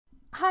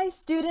Hi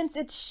students,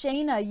 it's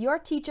Shayna, your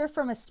teacher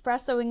from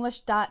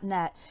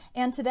EspressoEnglish.net,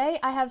 and today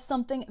I have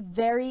something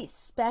very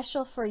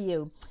special for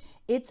you.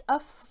 It's a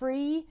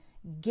free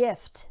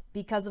gift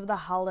because of the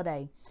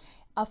holiday.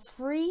 A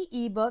free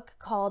ebook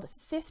called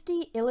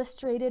 50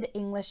 Illustrated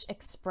English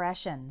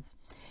Expressions.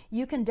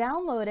 You can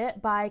download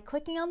it by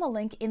clicking on the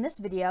link in this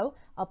video.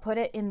 I'll put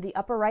it in the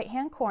upper right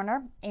hand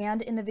corner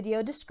and in the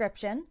video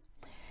description.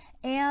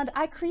 And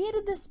I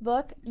created this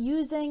book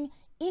using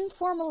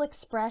informal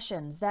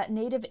expressions that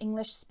native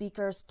English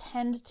speakers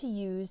tend to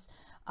use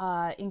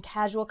in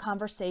casual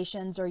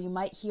conversations, or you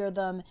might hear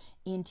them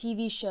in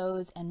TV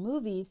shows and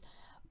movies.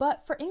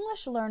 But for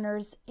English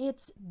learners,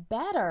 it's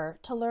better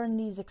to learn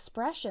these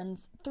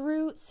expressions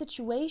through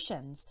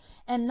situations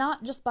and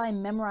not just by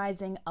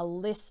memorizing a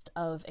list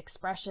of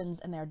expressions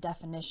and their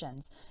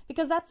definitions,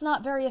 because that's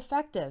not very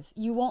effective.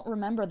 You won't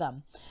remember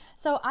them.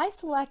 So I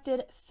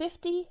selected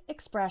 50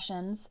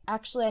 expressions.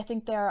 Actually, I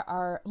think there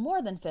are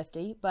more than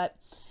 50, but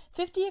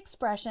 50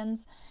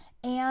 expressions,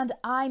 and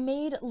I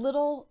made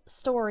little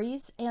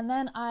stories, and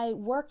then I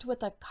worked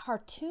with a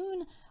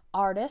cartoon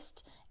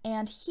artist,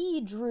 and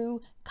he drew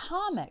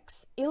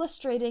comics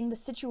illustrating the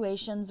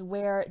situations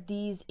where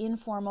these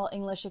informal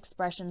English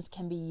expressions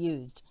can be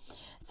used.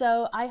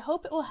 So I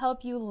hope it will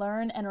help you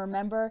learn and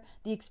remember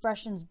the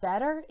expressions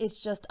better.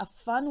 It's just a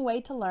fun way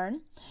to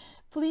learn.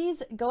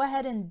 Please go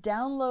ahead and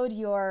download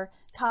your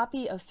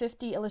copy of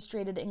 50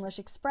 Illustrated English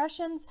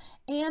Expressions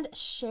and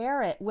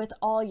share it with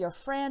all your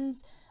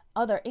friends,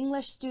 other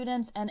English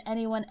students, and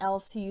anyone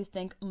else who you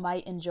think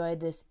might enjoy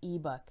this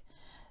ebook.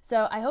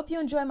 So I hope you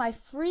enjoy my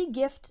free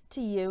gift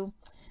to you.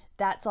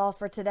 That's all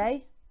for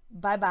today.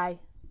 Bye-bye.